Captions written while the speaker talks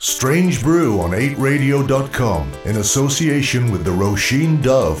Strange Brew on 8radio.com in association with the Roisin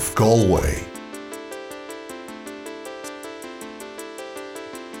Dove Galway.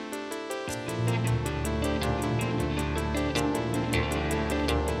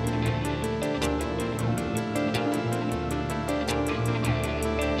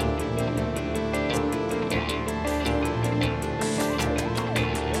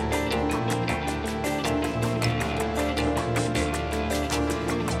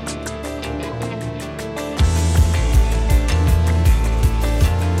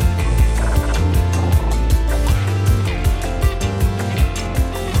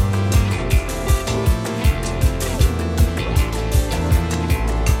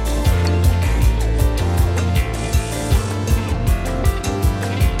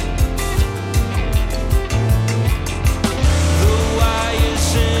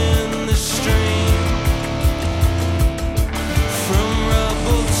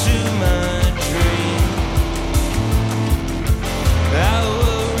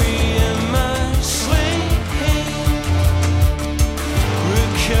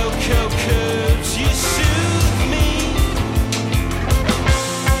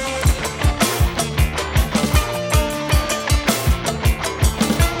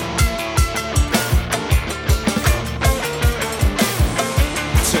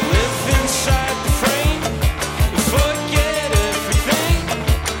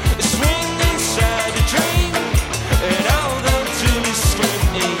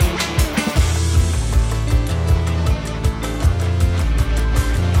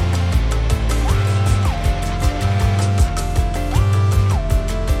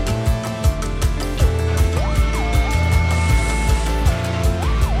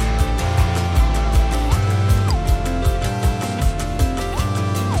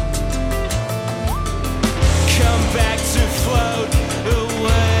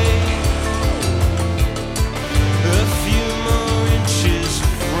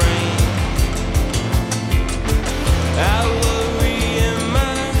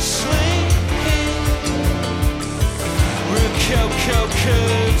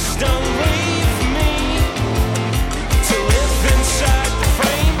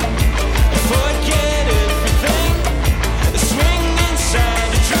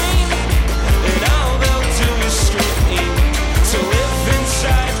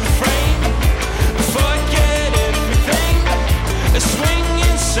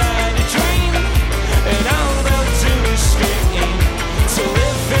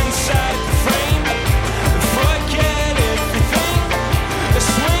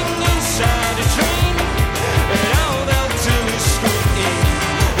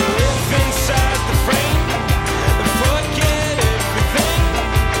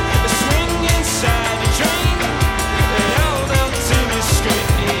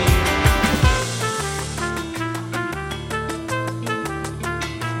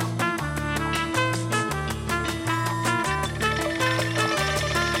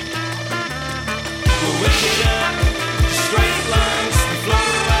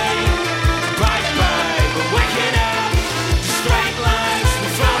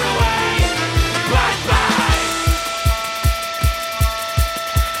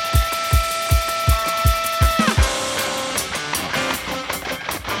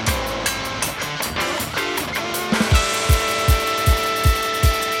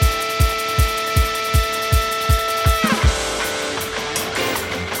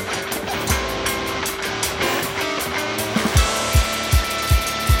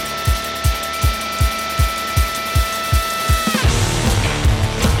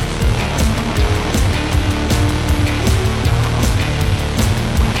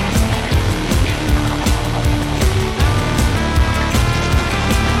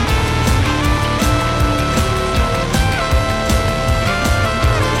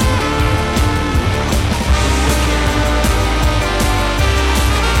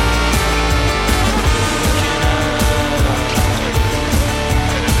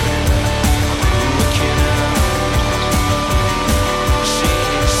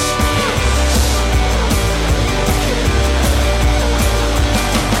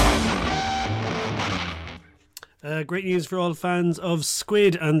 Great news for all fans of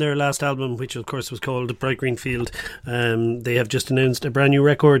Squid and their last album, which of course was called Bright Green Field. They have just announced a brand new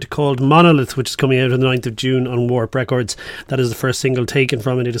record called Monolith, which is coming out on the 9th of June on Warp Records. That is the first single taken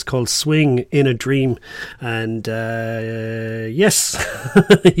from it. It is called Swing in a Dream. And yes,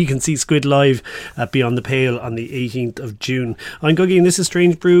 you can see Squid live at Beyond the Pale on the 18th of June. I'm Guggy and this is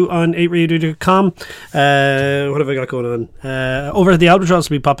Strange Brew on 8radio.com. What have I got going on? Over at the Albatross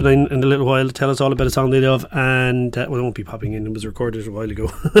will be popping in a little while to tell us all about a song they love. And Well, it won't be popping in. It was recorded a while ago.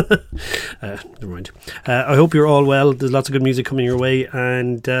 Never mind. I hope you're all well. There's lots of good music coming your way,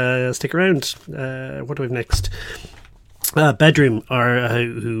 and stick around. What do we have next? Bedroom,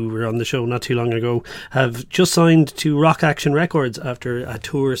 who were on the show not too long ago, have just signed to Rock Action Records after a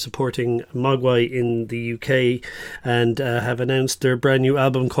tour supporting Mogwai in the UK, and have announced their brand new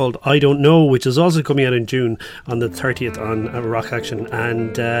album called I Don't Know, which is also coming out in June on the 30th on Rock Action,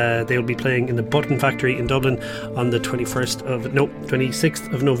 and they'll be playing in the Button Factory in Dublin on the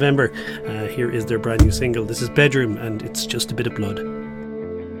 26th of November. Here is their brand new single. This is Bedroom, and it's just a bit of blood.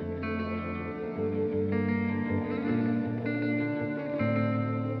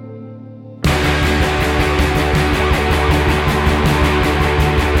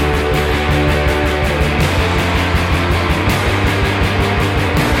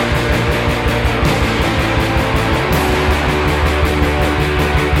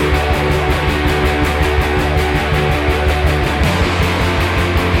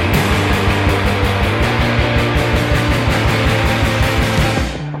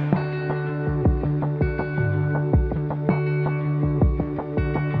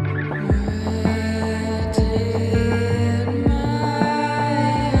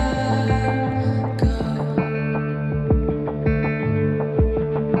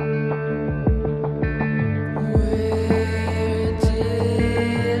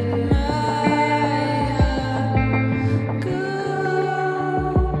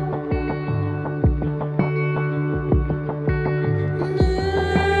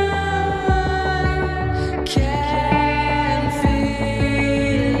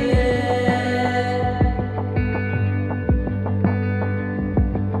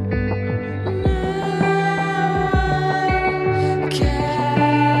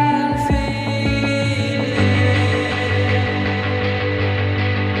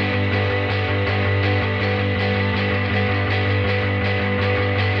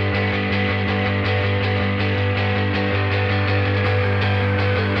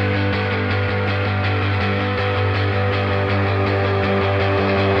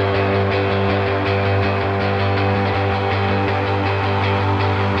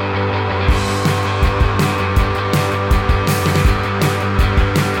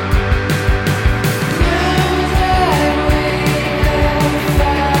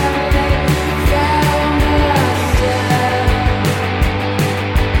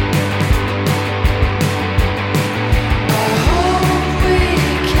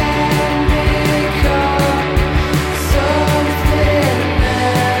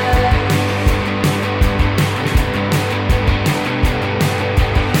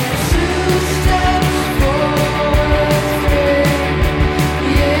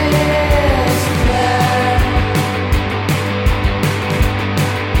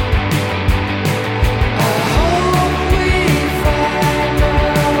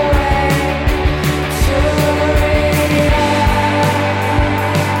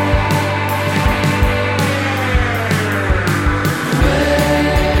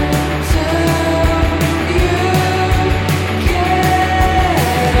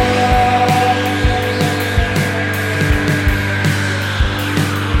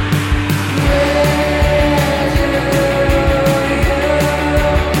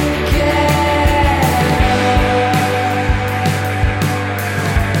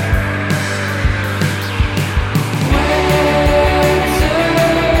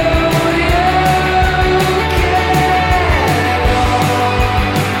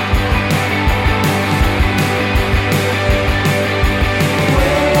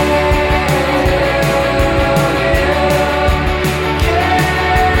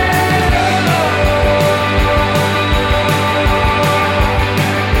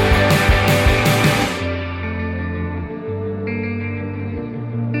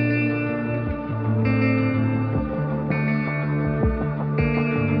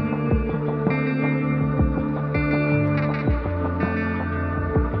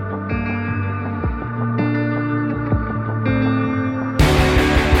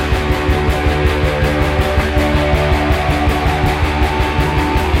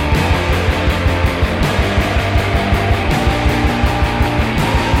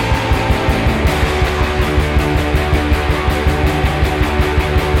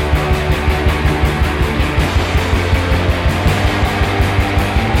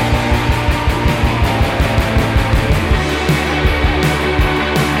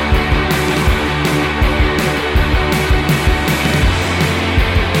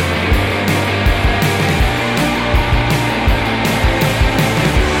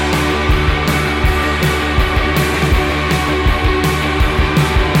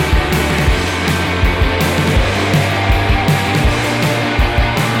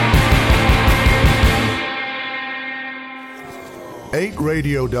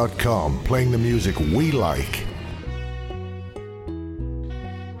 8radio.com, playing the music we like.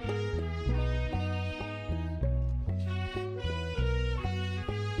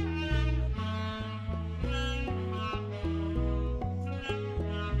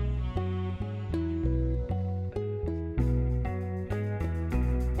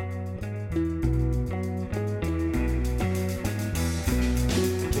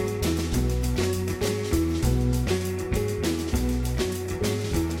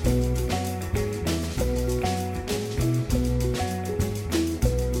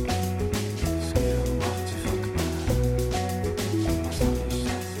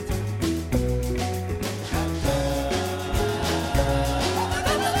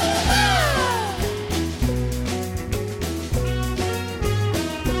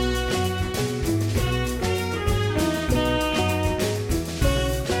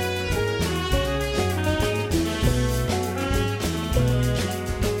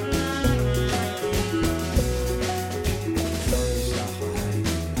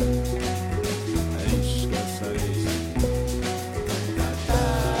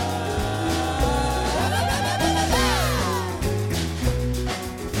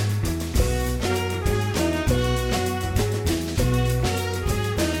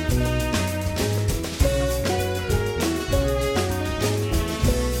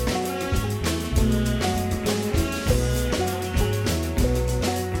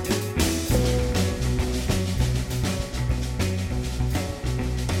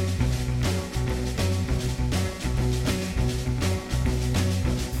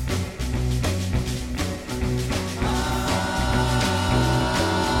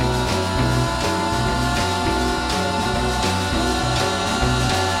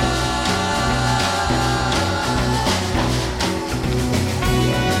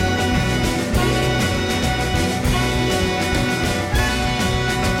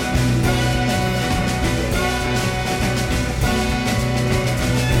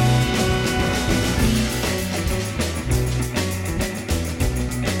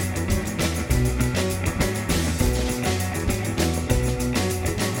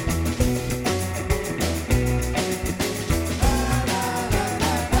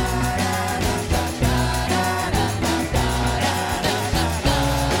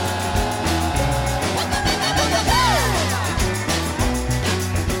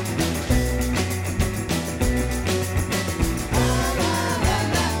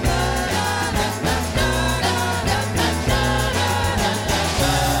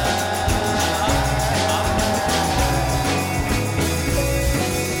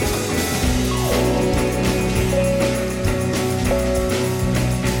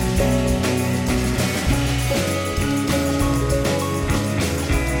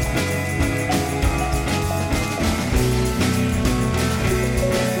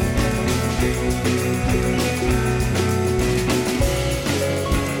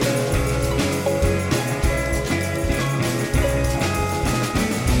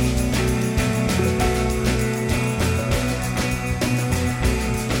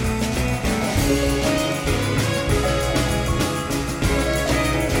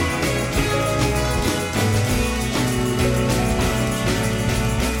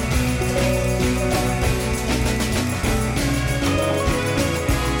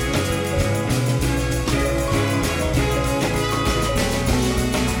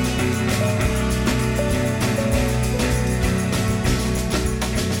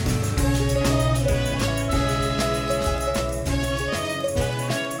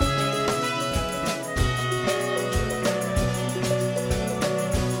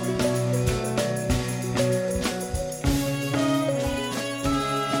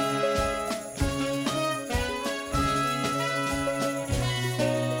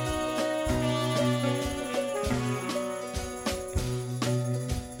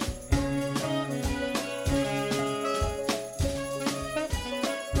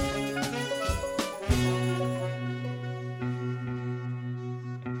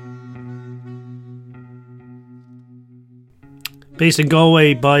 based in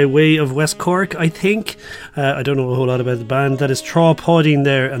Galway by way of West Cork, I think. I don't know a whole lot about the band. That is Trá Páidín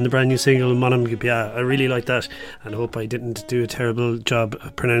there, and the brand new single Monam Gibia. I really like that, and I hope I didn't do a terrible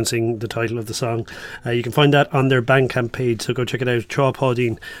job pronouncing the title of the song. You can find that on their Bandcamp page, so go check it out. Trá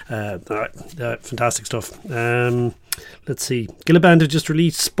Páidín, fantastic stuff. Let's see. Gilliband have just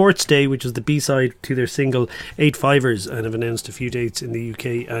released Sports Day, which is the B-side to their single 8 Fivers, and have announced a few dates in the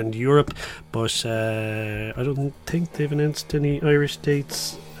UK and Europe, but I don't think they've announced any Irish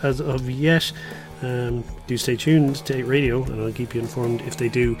dates as of yet. Do stay tuned to 8 Radio and I'll keep you informed if they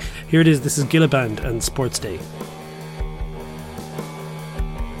do. Here it is. This is Gilliband and Sports Day.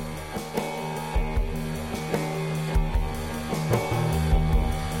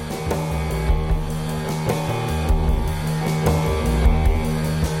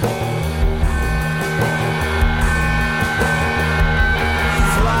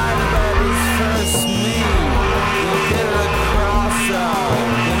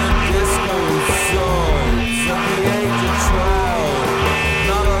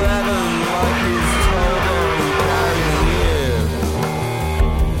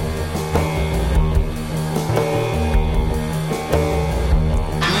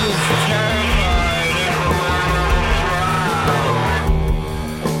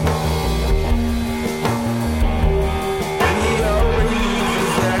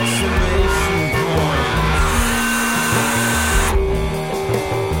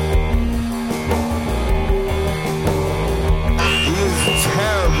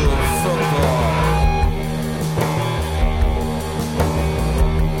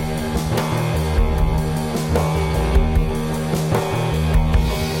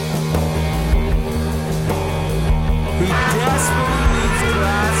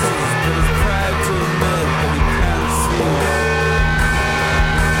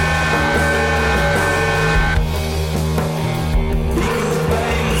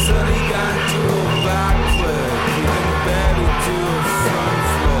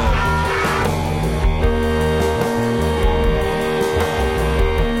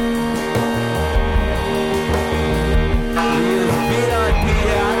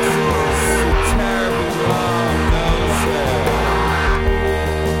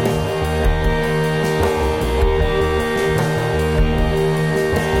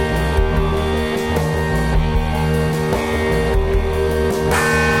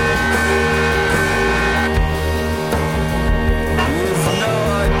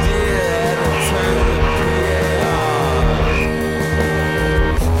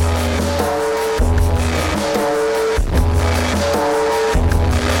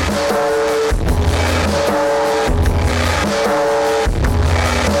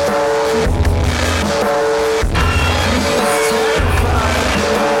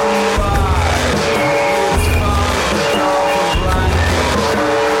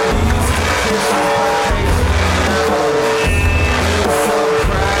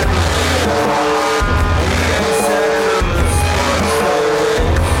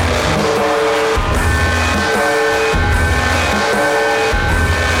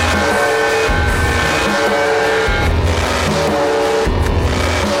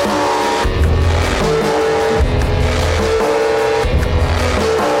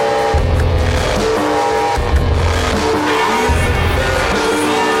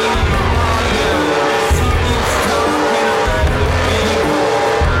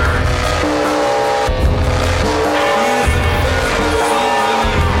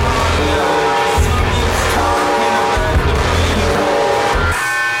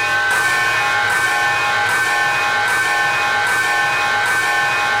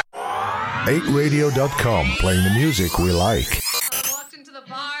 8radio.com, playing the music we like. I walked into the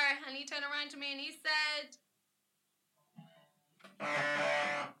bar and he turned around to me and he said,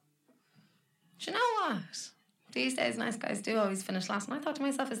 "Do you know what? These days nice guys do always finish last." And I thought to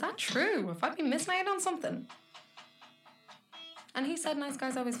myself, is that true? Have I been missing out on something? And he said nice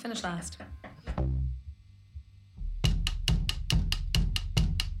guys always finish last.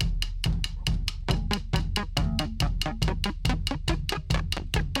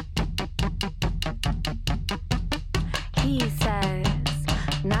 He says,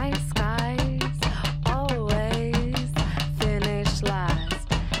 nice guys always finish last.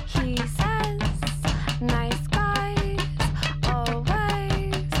 He says, nice guys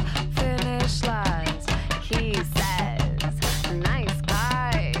always finish last. He says, nice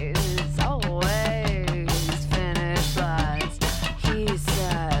guys always finish last. He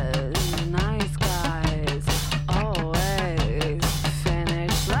says, nice guys always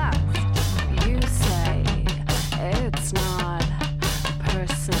finish last. You say, it's not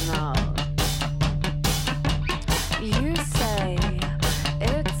personal. You say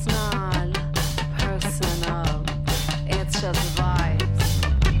it's not personal. It's just vibes.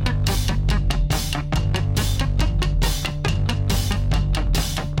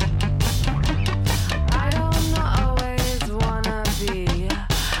 I don't always wanna be.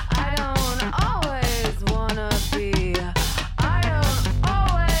 I don't always wanna be. I don't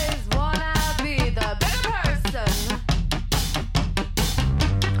always wanna be the bigger person.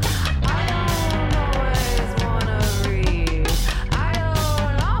 I don't always wanna read. I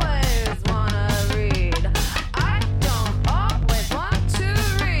don't always wanna read. I don't always want to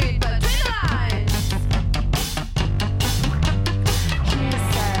read between the lines. He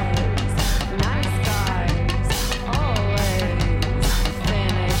says, nice guys always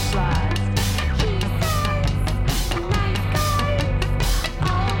finish last.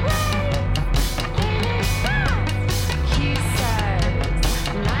 He says,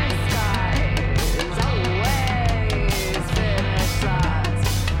 nice guys always finish last. He says, nice guys always finish last.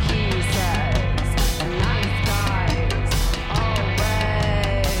 He says, nice guys always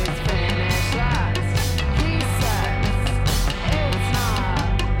finish last. He says, it's not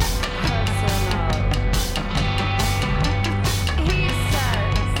personal. He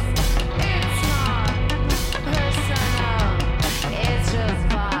says, it's not personal. It's just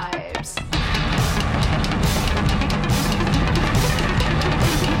vibes.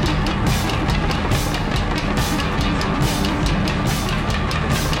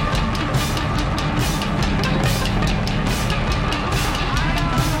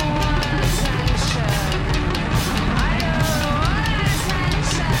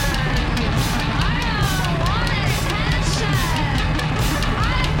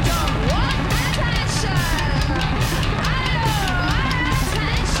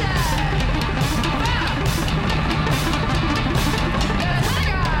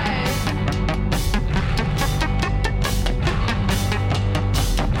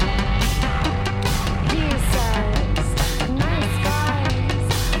 He says, nice guys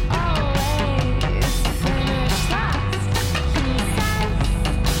always finish last. He says, nice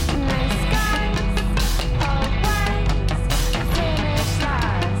guys always finish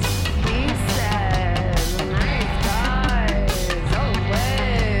last. He says, nice guys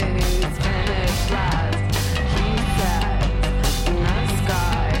always finish last. He says, nice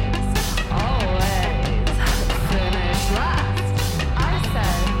guys always finish last. I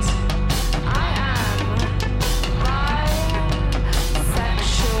said, I am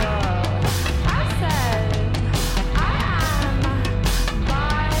bisexual. I said, I am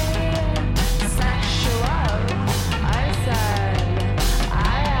bisexual. I said,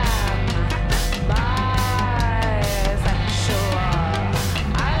 I am bisexual.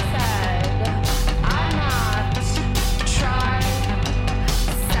 I said, I'm not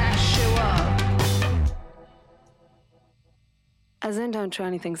trisexual. As in, don't try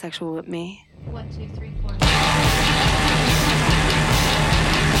anything sexual with me. 1, 2, 3, 4.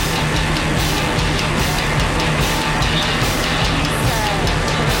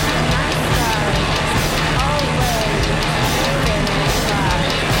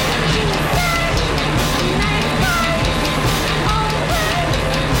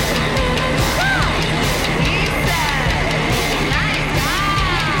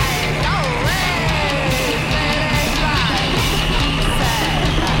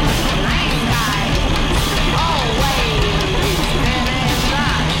 Always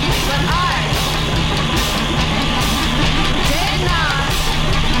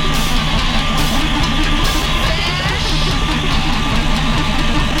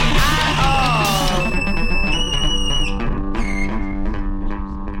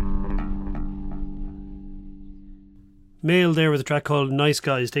Mail there with a track called Nice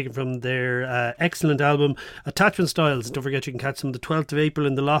Guys, taken from their excellent album Attachment Styles. Don't forget you can catch them the 12th of April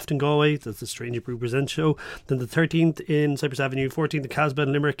in the Loft in Galway. That's the Stranger Brew Presents show. Then the 13th in Cypress Avenue, 14th in Casbah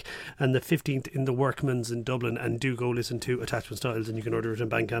in Limerick, and the 15th in the Workman's in Dublin. And do go listen to Attachment Styles, and you can order it on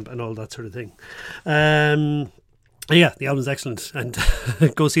Bandcamp and all that sort of thing. Yeah, the album's excellent, and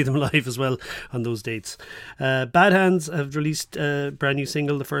go see them live as well on those dates. Bad Hands have released a brand new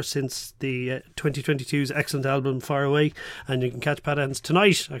single, the first since the 2022's excellent album Far Away, and you can catch Bad Hands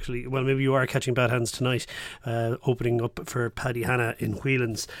tonight, actually. Well, maybe you are catching Bad Hands tonight, opening up for Paddy Hanna in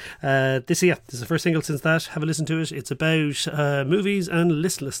Whelan's. This is the first single since that. Have a listen to it. It's about movies and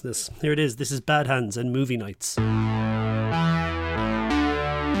listlessness. Here it is. This is Bad Hands and Movie Nights.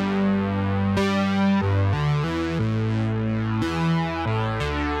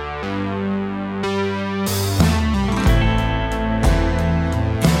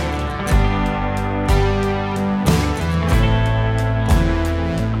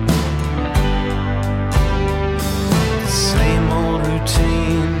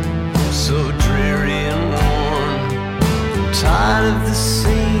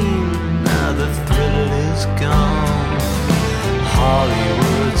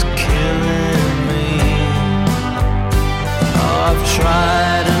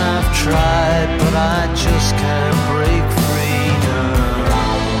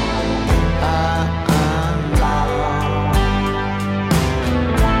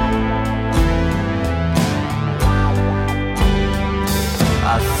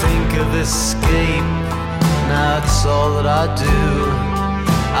 Escape, now it's all that I do.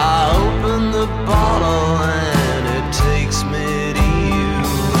 I open the bottle and it takes me to you.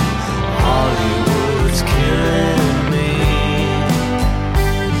 Hollywood's killing me.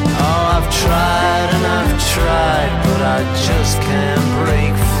 Oh, I've tried and I've tried, but I just can't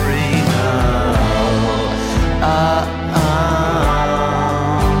break free now.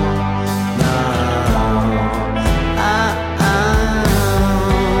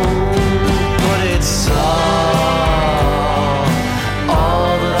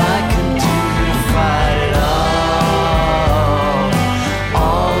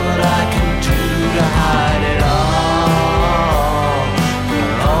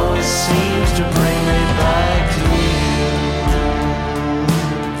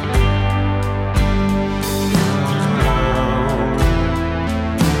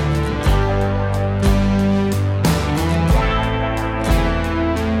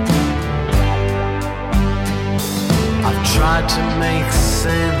 To make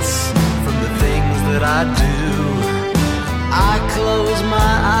sense from the things that I do, I close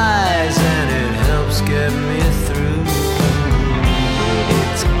my eyes and it helps get me through.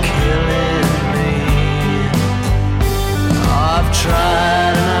 It's killing me. Oh, I've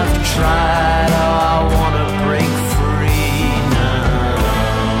tried and I've tried. Oh, I wanna break free now.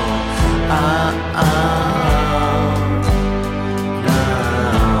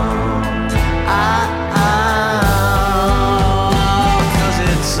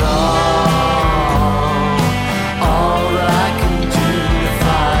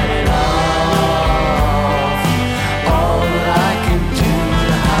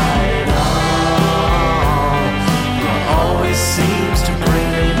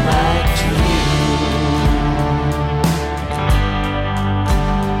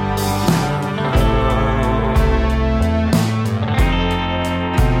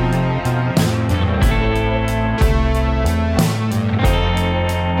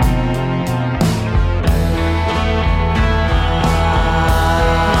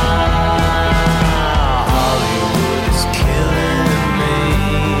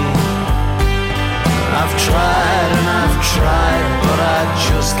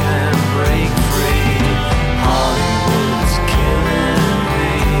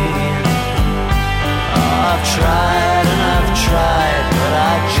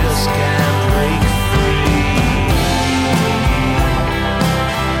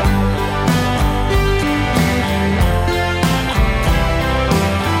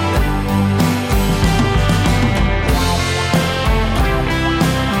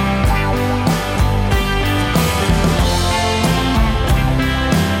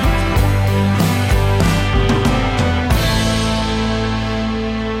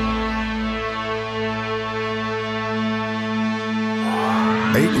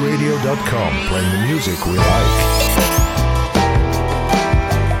 Radio.com, playing the music we like.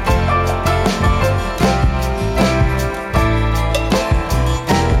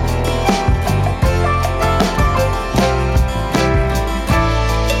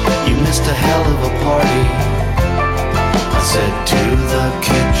 You missed a hell of a party, I said to the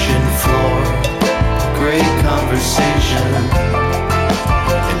kitchen floor. Great conversation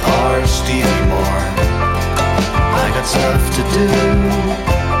to do,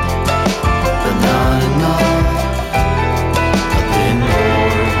 but not enough. I've been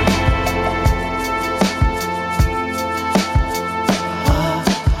bored.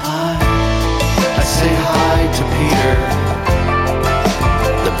 I say hi to Peter,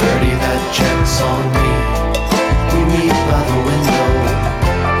 the birdie that checks on me. We meet by the window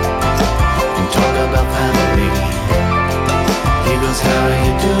and talk about family. He goes, how are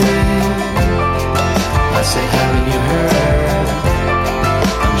you doing? I say, haven't you heard?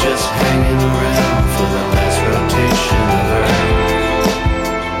 I'm just hanging around for the last rotation of Earth.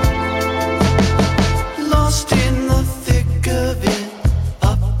 Lost in the thick of it,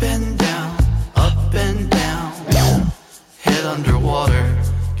 up and down, up and down. Head underwater,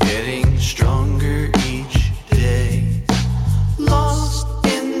 getting stronger each day. Lost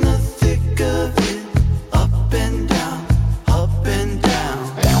in the thick of it, up and down, up and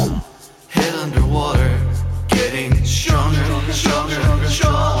down. Head underwater, getting stronger, stronger, stronger.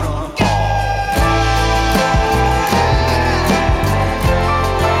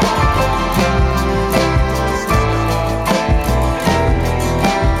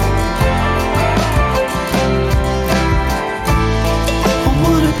 Oh,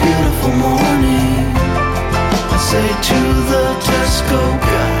 what a beautiful morning, I say to the Tesco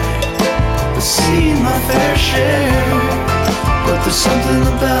guy. I've seen my fair share, but there's something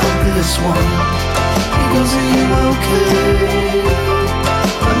about this one. He goes, are you okay?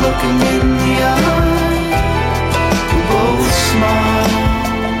 I look him in the eye, we both smile.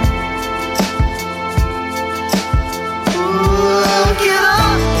 Ooh, get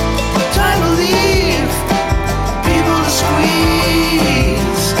up, time to leave. People to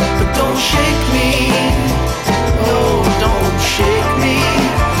squeeze, but don't shake me. No, don't shake me.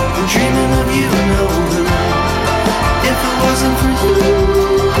 I'm dreaming of you, no. If it wasn't for you,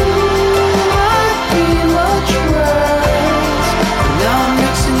 I'd be much worse. And now I'm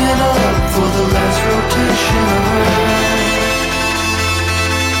mixing it up for the last rotation of Earth.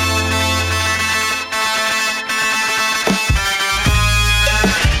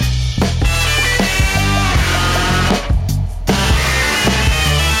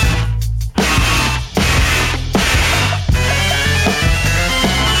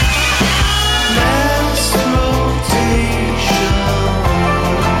 Last rotation.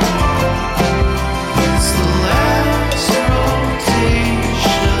 It's the last rotation.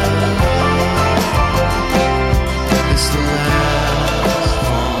 It's the last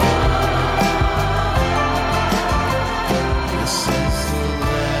one. This is the last.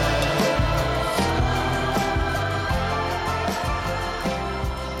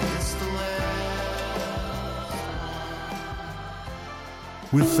 It's the last.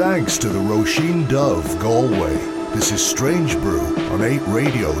 With thanks to the Roisin Dove Galway, this is Strange Brew on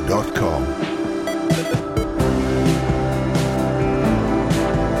 8radio.com.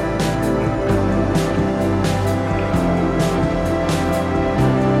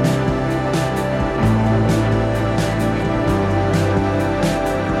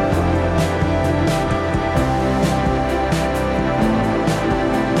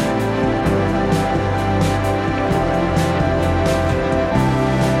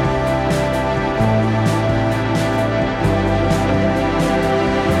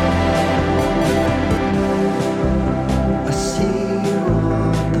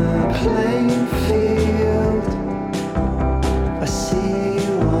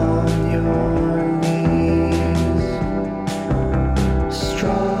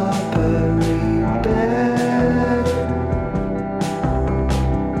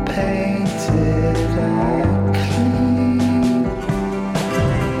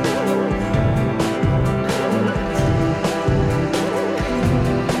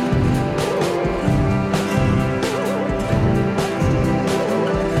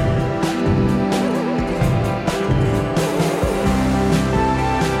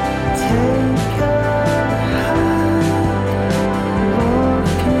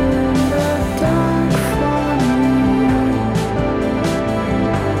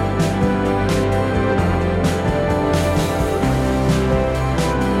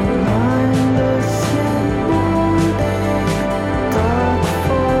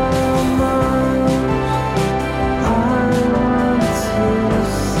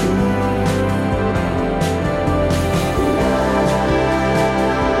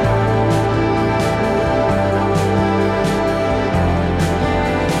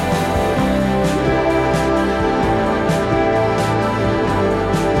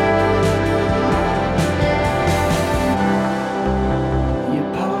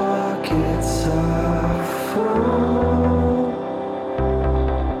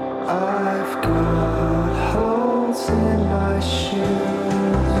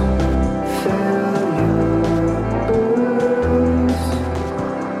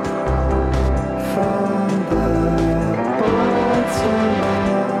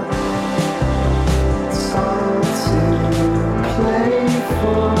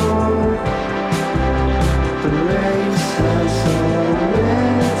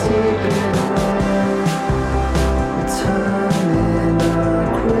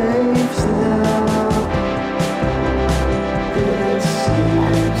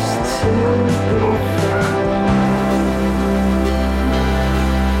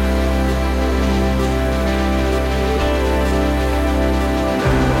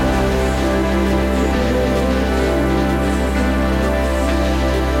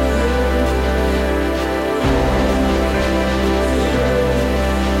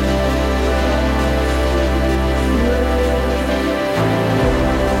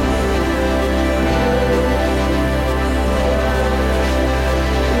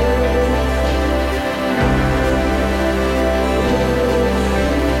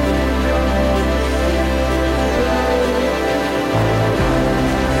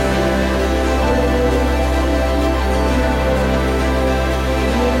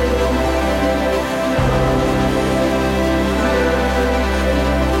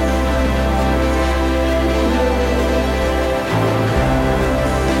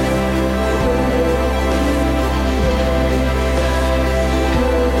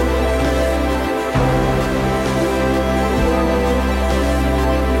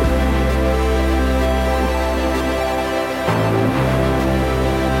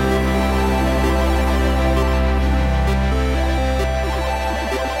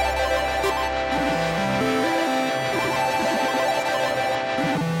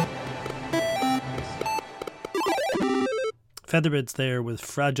 Featherbeds there with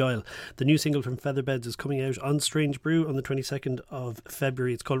Fragile. The new single from Featherbeds is coming out on Strange Brew on the 22nd of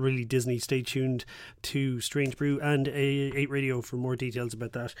February. It's called Really Disney. Stay tuned to Strange Brew and 8 Radio for more details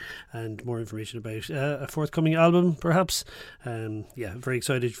about that and more information about a forthcoming album, perhaps. Very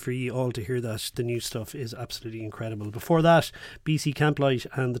excited for you all to hear that. The new stuff is absolutely incredible. Before that, BC Camplight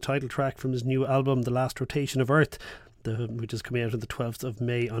and the title track from his new album, The Last Rotation of Earth, which is coming out on the 12th of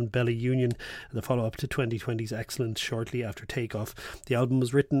May on Belly Union, the follow-up to 2020's Excellence shortly after Takeoff. The album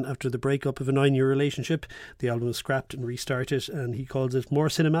was written after the breakup of a 9-year relationship. The album was scrapped and restarted, and he calls it more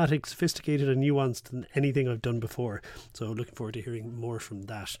cinematic, sophisticated and nuanced than anything I've done before. So looking forward to hearing more from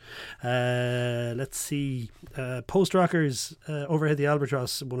that. Let's see. Post Rockers, Overhead the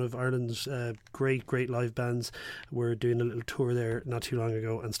Albatross, one of Ireland's great live bands, were doing a little tour there not too long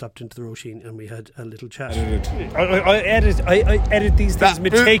ago and stopped into the Roisin, and we had a little chat. I edit these things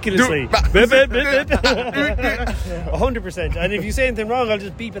meticulously. 100%. And if you say anything wrong, I'll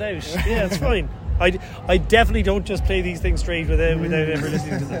just beep it out. Yeah, it's fine. I definitely don't just play these things straight without ever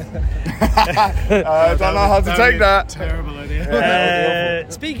listening to them. I don't know how to take that. Terrible idea.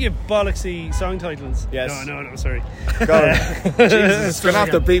 Speaking of bollocksy song titles. Yes. No, sorry. Go on. Jesus, going to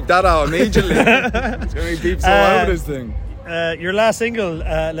have to beep that out immediately. It's going to be beeps all over this thing. Your last single,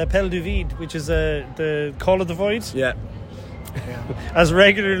 L'Appel du Vide, which is the Call of the Void. Yeah. As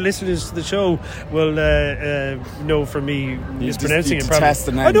regular listeners to the show will know from me mispronouncing it. Test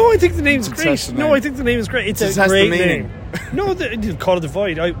the name. I know. I think the name's great. The No, name. I think the name is great. It's Just a test great the meaning. name. No, the Call of the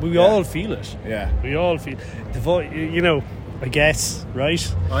Void. We all feel it. Yeah. We all feel the void. You know, I guess,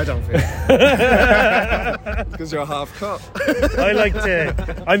 right? I don't feel it. Because you're half cut. I like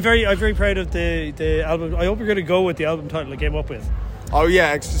to. I'm very proud of the album. I hope you're going to go with the album title I came up with. Oh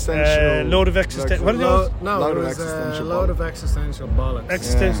yeah, existential. Load of existential. What are those? Load it of was existential a load of existential bollocks.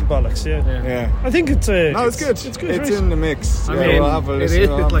 Existential bollocks. Yeah. Yeah. I think it's. No, it's good. It's good. It's right? in the mix. I Yeah, mean, we'll have a it listen. is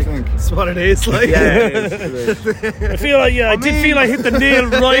We'll have a like think. it's what it is. Like, Yeah, it is. I feel like I did feel I hit the nail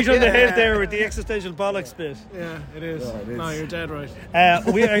right on the head there with the existential bollocks bit. yeah, it is. Yeah, it is. No, you're dead right.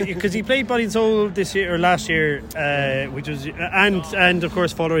 Because he played Body and Soul this year or last year, which was and of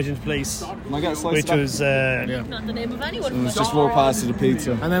course Fall Right Into Place, Can I get a slice which of that? was Not the name of anyone. Let's just walk past to the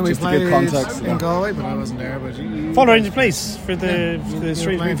pizza. And then we just to played give context. in Galway, but I wasn't there. But you Fall Right Into Place for the you Strange were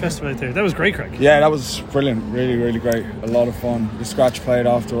Brew playing. Festival out there. That was great crack. Yeah, that was brilliant. Really, really great. A lot of fun. The scratch played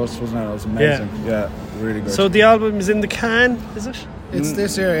after us, wasn't it? That was amazing. Yeah, really good. So the album is in the can, is it? It's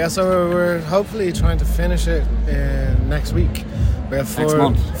this year, yeah. So we're hopefully trying to finish it next week. We have Next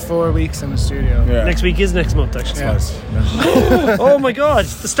month. 4 weeks in the studio. yeah. Next week is next month, actually. Yeah. Nice. Oh my God,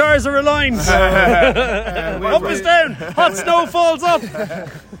 the stars are aligned. Up is down, hot snow falls up.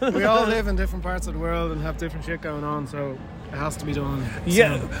 We all live in different parts of the world and have different shit going on, so it has to be done.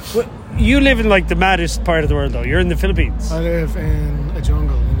 Yeah, well, you live in like the maddest part of the world, though. You're in the Philippines. I live in a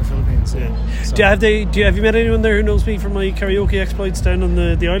jungle in the Philippines. Yeah. So- Have you met anyone there who knows me from my karaoke exploits down on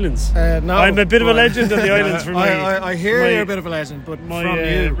the islands? No, I'm a bit of a but- legend on the islands from my. I hear my- you're a bit of a legend, but My from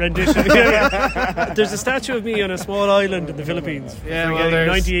you. rendition. Yeah. There's a statue of me on a small island in the Philippines. Yeah, for well,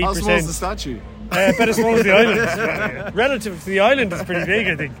 getting How small is the 98%. statue? But as small as the island. Yeah. Relative to the island, it's pretty big,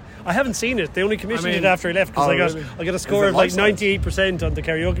 I think. I haven't seen it. They only commissioned it after I left because really? I got a score it of like life-size? 98% on the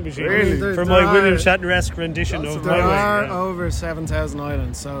karaoke machine Really? for There my are- William Shatner-esque rendition of There My are Way. Yeah. over 7,000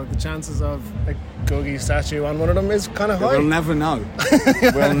 islands, so the chances of a Googie statue on one of them is kind of high. We'll never know.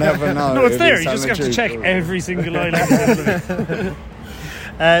 We'll never know. No, it's if there. he's You just telling have the to check truth. every single island.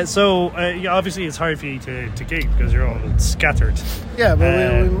 Yeah, obviously it's hard for you to gig because you're all scattered. Yeah,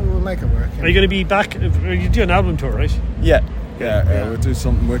 but we'll make it work. Are you going to be back? You do an album tour, right? Yeah. We'll do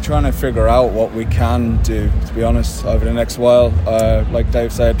something. We're trying to figure out what we can do, to be honest, over the next while. Like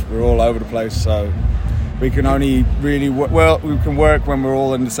Dave said, we're all over the place, so we can only really we can work when we're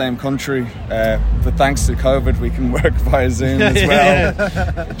all in the same country. But thanks to COVID, we can work via Zoom as well,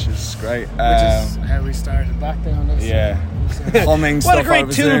 which is great. Which is how we started back down this. Yeah, humming What stuff a great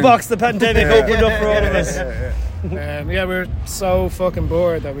over Zoom. toolbox the pandemic opened up for all of us. Yeah, we're so fucking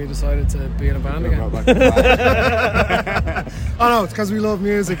bored that we decided to be in a band again. Oh no, it's because we love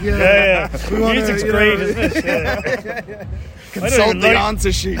music. Yeah, Yeah. We wanna, Music's you know, great, isn't it? Yeah. Consult the like-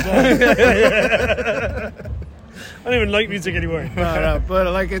 answer sheet. I don't even like music anymore. No, but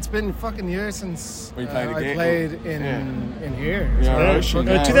like it's been fucking years since We played a I gig. played in here. Yeah, So, right. fucking-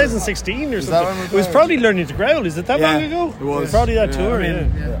 Yeah. 2016 or that something. when we It was played? probably Learning to Growl. Is it that Yeah, long ago? it was. Probably that Yeah. tour. I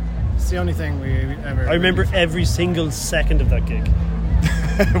mean, Yeah. yeah. It's the only thing we ever. I remember every single second of that gig.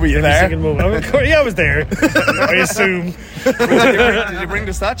 Were you Every there? second moment. Of course, yeah, I was there. I assume. Did you bring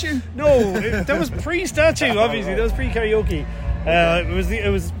the statue? No, that was pre-statue. Obviously, that was pre-karaoke. It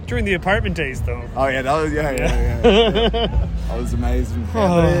was during the apartment days, though. Oh yeah, that was yeah. That was amazing.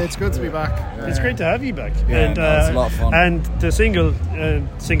 But it's good to be back. It's great to have you back. Yeah, and, no, it's a lot of fun. And the single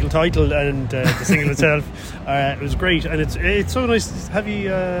title and the single itself, it was great. And it's so nice to have you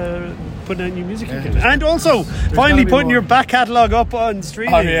putting out new music again. And also, finally putting your back catalogue up on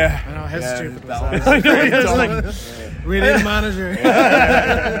streaming. Oh yeah. I know, how stupid was that that? I know, yeah, it's like, We need a manager.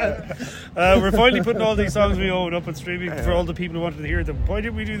 we're finally putting all these songs we own up on streaming for all the people who wanted to hear them. Why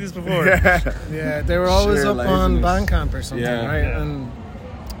didn't we do this before? Yeah, they were always Sheer up on laziness. Bandcamp or something, Yeah. right? Yeah. And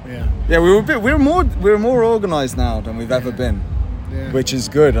Yeah, we're more organised now than we've ever been, yeah. which is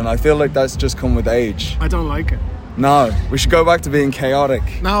good, and I feel like that's just come with age. I don't like it. No, we should go back to being chaotic.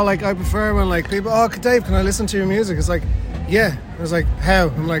 No, like I prefer when like people, oh Dave, can I listen to your music? It's like, yeah. I was like, how?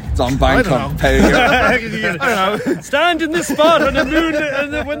 I'm like, It's on I don't Bandcamp. know. Pay you. I don't know. Stand in this spot when the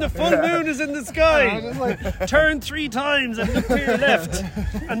moon, when the full moon is in the sky. Turn 3 times and look to your left,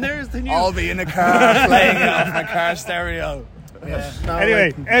 and there's the new. I'll be in the car playing it off my car stereo. Yeah. No,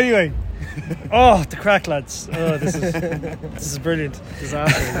 Anyway. Oh, the crack lads. Oh, this is brilliant.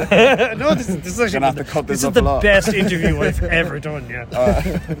 disaster. No, this is actually Gonna have to cut this is up the a lot. best interview I've ever done. Yeah,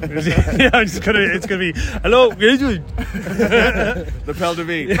 yeah. It's gonna be hello. The Pel de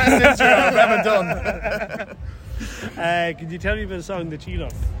Vie. Best intro I've ever done. Can you tell me about a song that you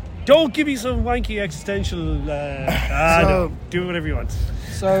love? Don't give me some wanky existential. No, do whatever you want.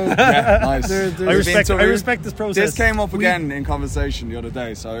 So Yeah, nice. I respect this process. This came up again in conversation the other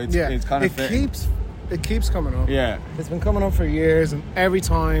day, so it's kind of fitting. it keeps coming up. Yeah. It's been coming up for years, and every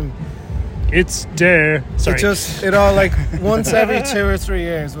time It's there. Sorry. it all like once every 2 or 3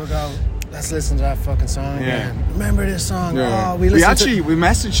 years we'll go, let's listen to that fucking song Yeah. again. Remember this song? Yeah. Oh, we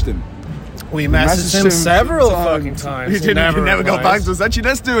messaged him. we messaged him several fucking times. He didn't. He never got replied. back to us. Actually,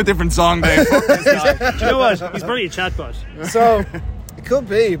 let's do a different song, Dave. Fuck this guy. Do you know what? He's probably a chatbot. So it could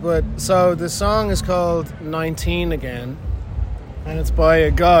be, but so the song is called 19 Again, and it's by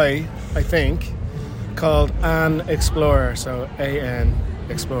a guy, I think, called An Explorer. So A-N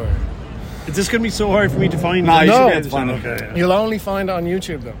Explorer. Is this going to be so hard for me to find? Nah, you No. should be able to find it. Okay. Yeah. You'll only find it on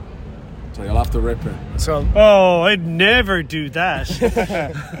YouTube though. So you'll have to rip it. So, Oh, I'd never do that.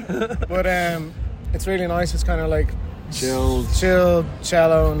 but it's really nice. It's kind of like Chilled. chill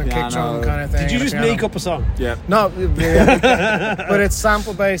cello and a kick Piano. drum kind of thing. Did you and a just piano. make up a song? Yeah. No, yeah. But it's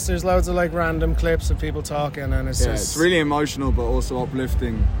sample based. There's loads of like random clips of people talking, and it's Yeah, just it's really emotional, but also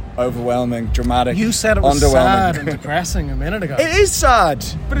uplifting, overwhelming, dramatic. You said it was underwhelming. sad and depressing a minute ago. It is sad,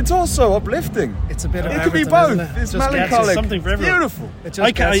 but it's also uplifting. It's a bit of It could be everything, both. isn't it? It's Just gets melancholic. something for It's everyone. beautiful. It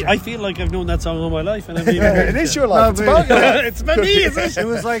just gets I feel like I've known that song all my life, and I've even heard It is your life. It's about your life. It's about me, is it? It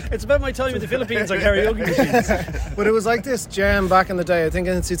was like, It's about my time in the Philippines on karaoke machines. but it was like this jam back in the day. I think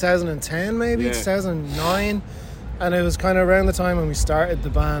in 2010, maybe Yeah. 2009, and it was kind of around the time when we started the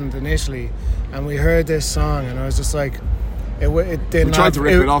band initially, and we heard this song, and I was just like, it didn't. We tried to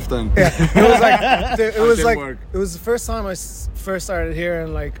rip it off then. Yeah, it was like didn't work. it was the first time I first started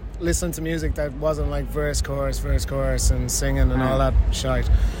hearing like listening to music that wasn't like verse chorus and singing and all that shite.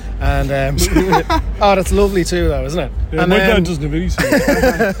 And oh, that's lovely too, though, isn't it? Yeah, and my then- dad doesn't have any songs.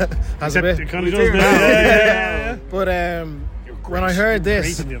 has a Except bit. it kind of We does do now. now. Yeah. But when I heard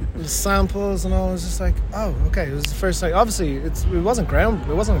this, Great in them. the samples and all, I was just like, oh, okay. It was the first time. Obviously, it wasn't a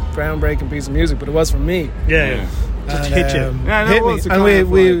groundbreaking piece of music, but it was for me. Yeah. Just And, hit you. Yeah, hit that me. was a And kind of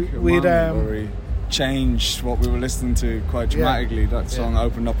we'd like a moment um, where we changed what we were listening to quite dramatically. That song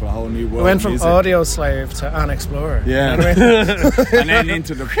opened up a whole new world. we went of from music. Audio Slave to An Explorer. Yeah. You know what I mean? and then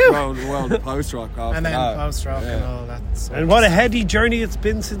into the world of post rock after And then that. post rock and Yeah. all that. So And what a heady journey it's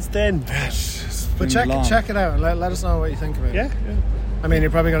been since then. It's But been long. check it out and let us know what you think of it. Yeah. I mean,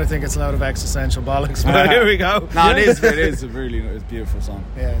 you're probably going to think it's a load of existential bollocks, but here we go. No, it is a really it's a beautiful song.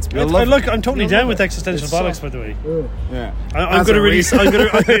 Yeah, it's You'll beautiful. love it. I'm totally down with existential It's bollocks, so- by the way. Yeah. I'm As going to are we. release. I'm going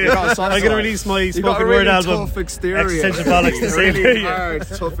got a soft to side. release my You got spoken a really word album. tough exterior. Existential bollocks the same really day. hard,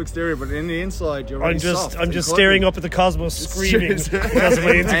 tough exterior, but in the inside you're really soft. I'm just and staring cuddly. up at the cosmos, screaming It's- because of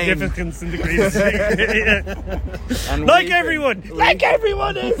my Pain. insignificance in the greatest. And Like weeping. everyone, like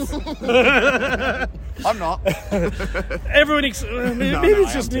everyone is. I'm not. Everyone, maybe No, it's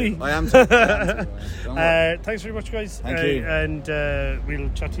I just am me. too. I am too. Don't worry. Thanks very much, guys. Thank you. And we'll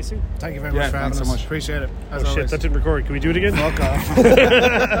chat to you soon. Thank you very Yeah, much for having thanks us. so much. Appreciate it. As Oh shit, always. that didn't record. Can we do it again? Fuck off.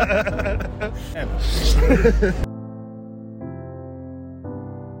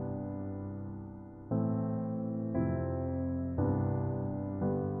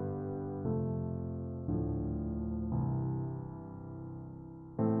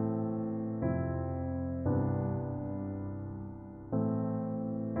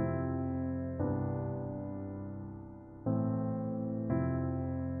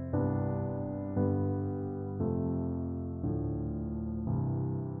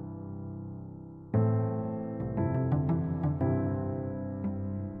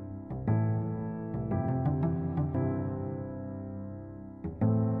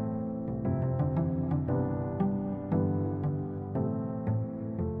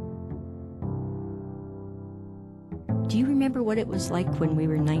 remember what it was like when we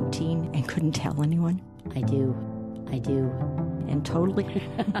were 19 and couldn't tell anyone? I do. And totally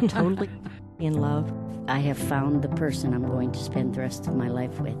in love. I have found the person I'm going to spend the rest of my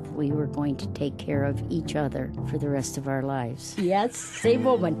life with. We were going to take care of each other for the rest of our lives. Yes, same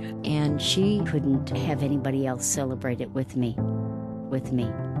woman. And she couldn't have anybody else celebrate it with me.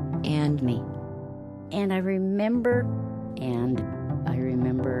 And me. And I remember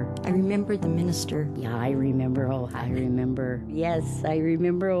the minister. Yeah, I remember Ohio. Yes, I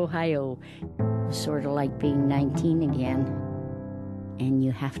remember Ohio. It was sort of like being 19 again. And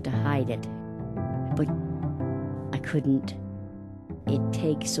you have to hide it. But I couldn't. It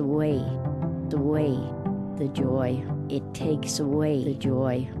takes away the joy. It takes away the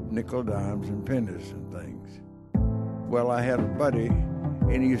joy. Nickel dimes and pennies and things. Well, I had a buddy,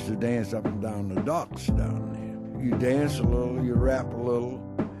 and he used to dance up and down the docks down there. You dance a little, you rap a little,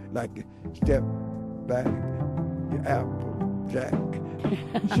 like you step back, you apple jack,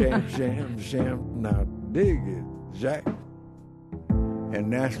 sham. Now dig it, Jack. And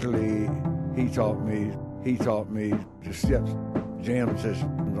naturally, he taught me the steps, jam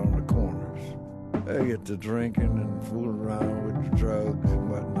sessions on the corners. I get to drinking and fooling around with the drugs and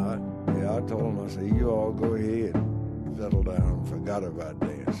whatnot. Yeah, I told him, I said, you all go ahead, settle down, forgot about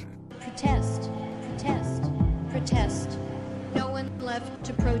dancing. Protest. No one left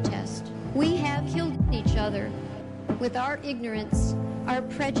to protest. We have killed each other with our ignorance, our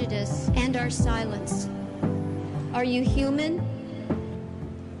prejudice, and our silence. Are you human?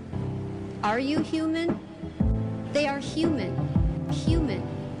 Are you human? They are human.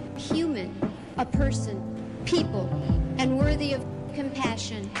 A person, people, and worthy of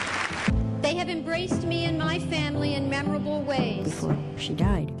compassion. They have embraced me and my family in memorable ways. Before she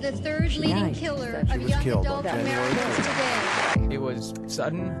died. The third leading killer of young adult Americans today. It was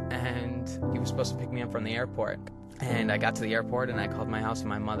sudden, and he was supposed to pick me up from the airport. And I got to the airport, and I called my house, and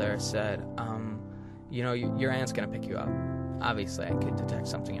my mother said, your aunt's going to pick you up. Obviously, I could detect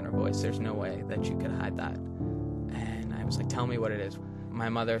something in her voice. There's no way that you could hide that. And I was like, tell me what it is. My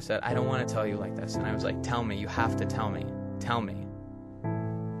mother said, I don't want to tell you like this. And I was like, tell me. You have to tell me. Tell me.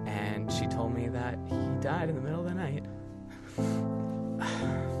 And she told me that he died in the middle of the night.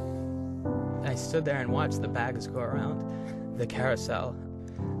 I stood there and watched the bags go around the carousel.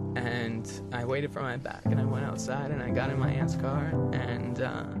 And I waited for my bag, and I went outside, and I got in my aunt's car, and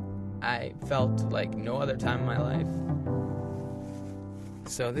I felt like no other time in my life.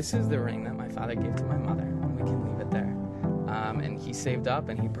 So this is the ring that my father gave to my mother, and we can leave it there. And he saved up,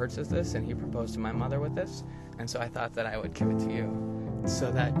 and he purchased this, and he proposed to my mother with this. And so I thought that I would give it to you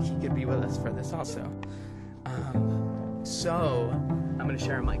so that he could be with us for this also. So I'm going to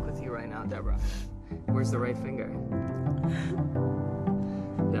share a mic with you right now, Deborah. Where's the right finger?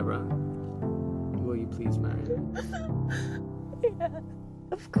 Deborah, will you please marry me? Yeah,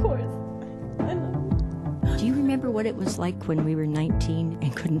 of course. I love you. Do you remember what it was like when we were 19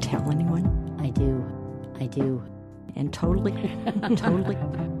 and couldn't tell anyone? I do. And totally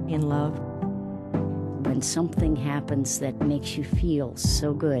in love. When something happens that makes you feel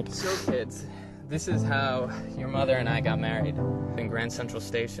so good. So kids, this is how your mother and I got married in Grand Central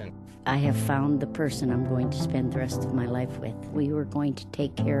Station. I have found the person I'm going to spend the rest of my life with. We were going to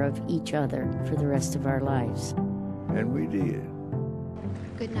take care of each other for the rest of our lives. And we did.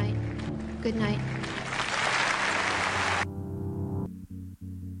 Good night. Good night.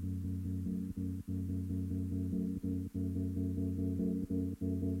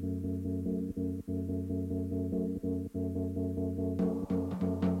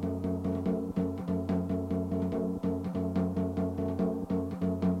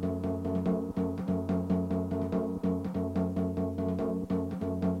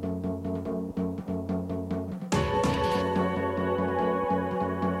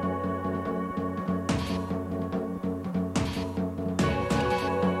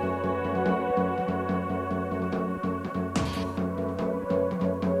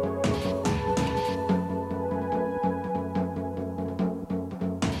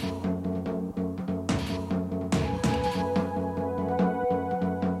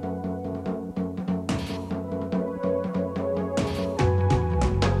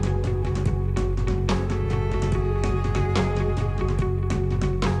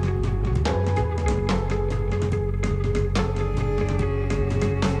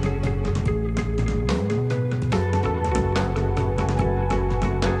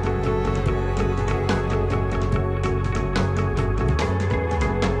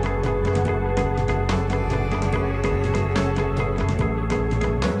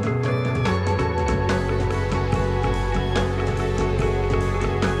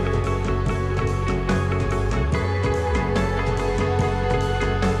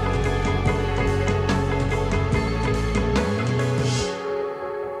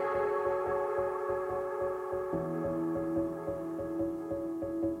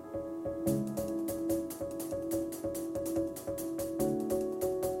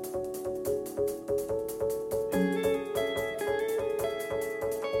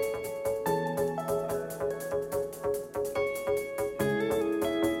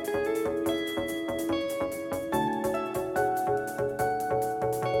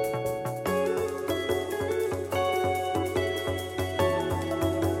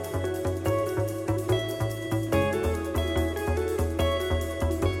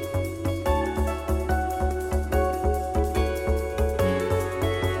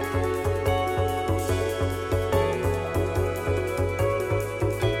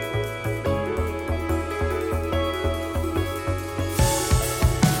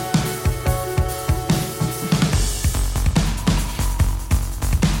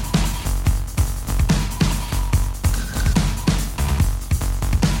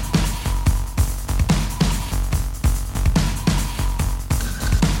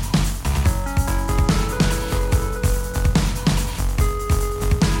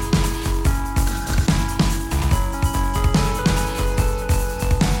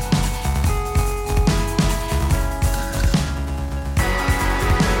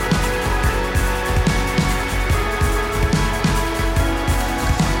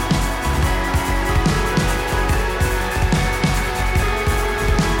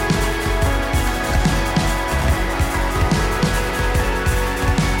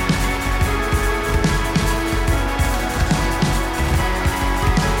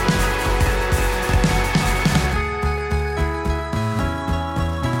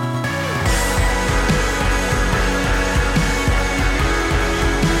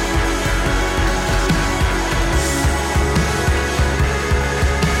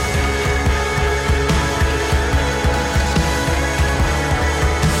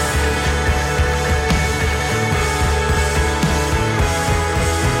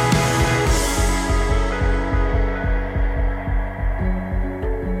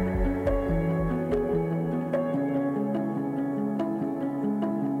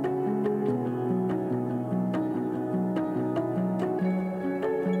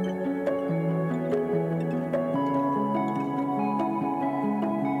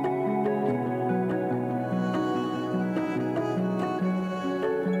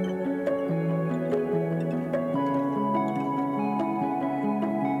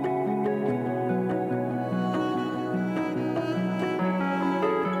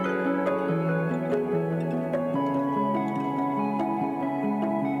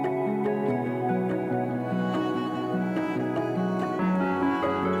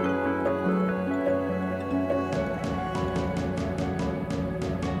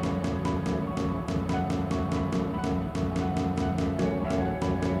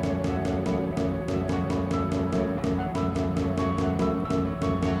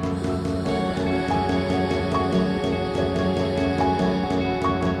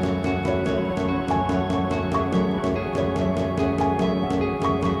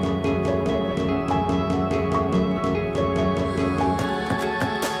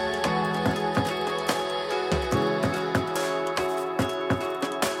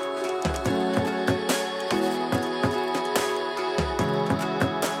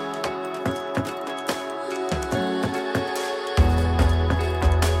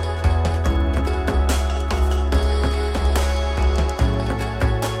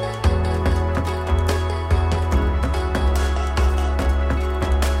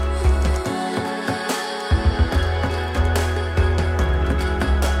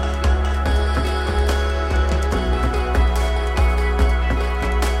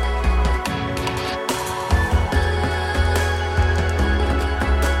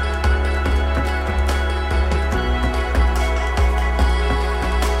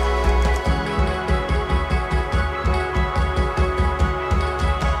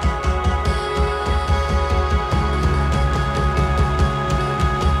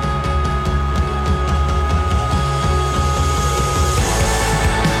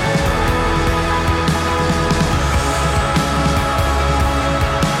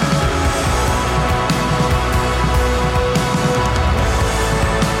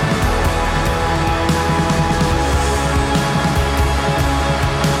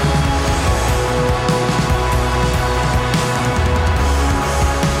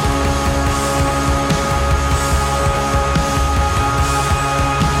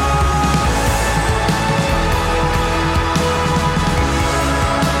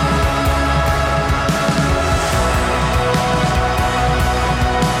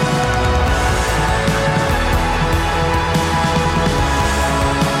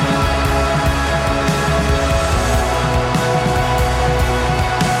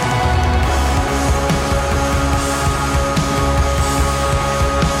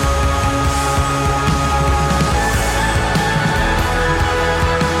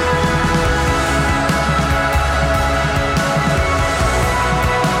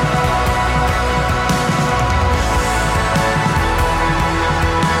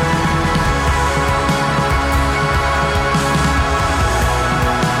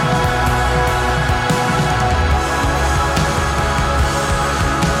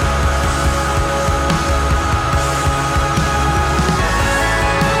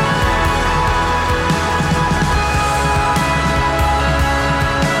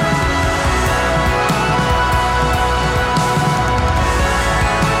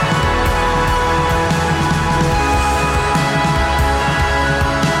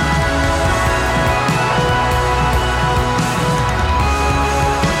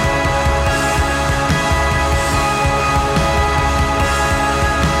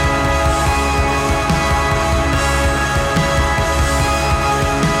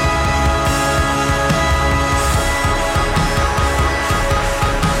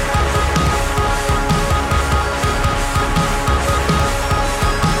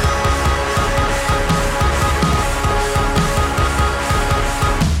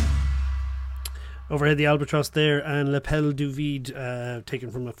 Overhead the Albatross there, and L'Appel du Vide,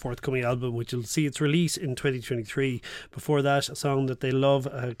 taken from a forthcoming album which will see its release in 2023. Before that, a song that they love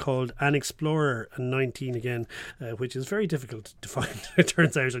called An Explorer, and 19 again, which is very difficult to find, it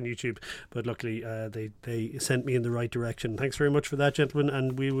turns out, on YouTube, but luckily they sent me in the right direction. Thanks very much for that, gentlemen,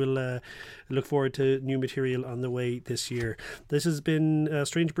 and we will look forward to new material on the way this year. This has been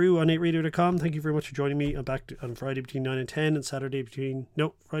Strange Brew on 8radio.com. Thank you very much for joining me. I'm back on Friday between 9 and 10, and Saturday between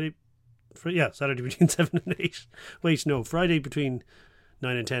Saturday between 7 and 8. Wait, no, Friday between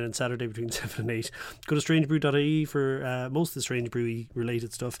 9 and 10 and Saturday between 7 and 8. Go to strangebrew.ie for most of the Strange Brew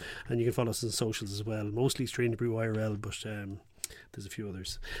related stuff, and you can follow us on socials as well. Mostly Strange Brew IRL, but there's a few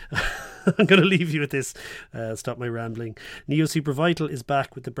others. I'm going to leave you with this. Stop my rambling. Neo Super Vital is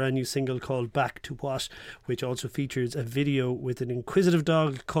back with the brand new single called Back to What, which also features a video with an inquisitive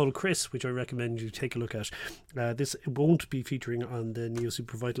dog called Chris, which I recommend you take a look at. This won't be featuring on the Neo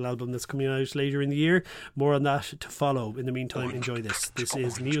Super Vital album that's coming out later in the year. More on that to follow. In the meantime, enjoy this. This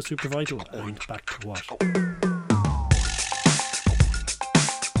is Neo Super Vital and Back to What.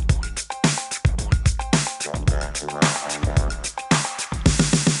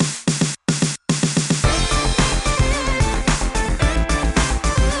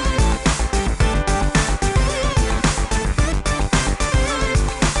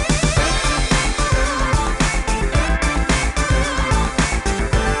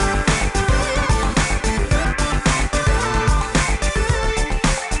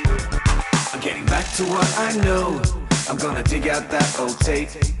 What I know, I'm gonna dig out that old tape,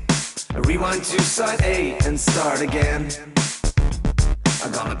 rewind to side A and start again.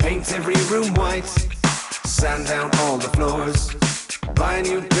 I'm gonna paint every room white, sand down all the floors, buy a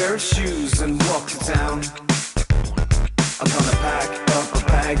new pair of shoes and walk to town. I'm gonna pack up a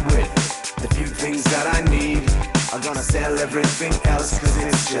bag with the few things that I need. I'm gonna sell everything else cause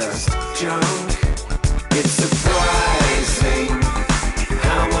it's just junk. It's surprising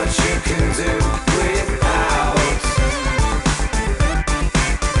how much you can do without.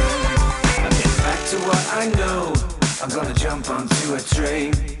 I'm getting back to what I know. I'm gonna jump onto a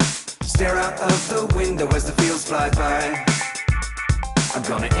train, stare out of the window as the fields fly by. I'm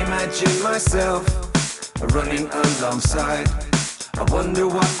gonna imagine myself running alongside. I wonder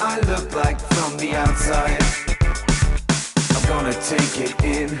what I look like from the outside. I'm gonna take it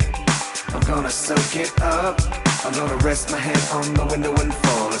in, I'm gonna soak it up. I'm gonna rest my head on the window and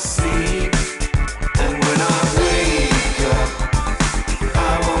fall asleep. And when I wake up,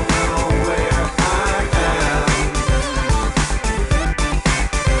 I won't know where I am.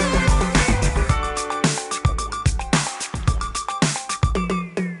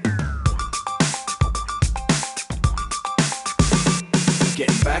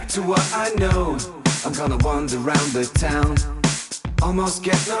 Getting back to what I know, I'm gonna wander around the town, almost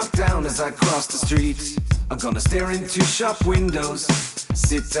get knocked down as I cross the street. I'm gonna stare into shop windows,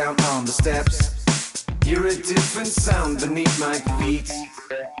 sit down on the steps, hear a different sound beneath my feet.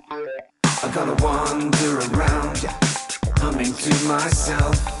 I'm gonna wander around, humming to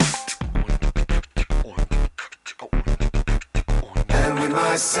myself, and with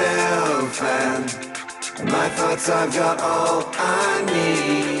myself and my thoughts I've got all I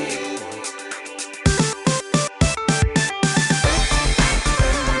need.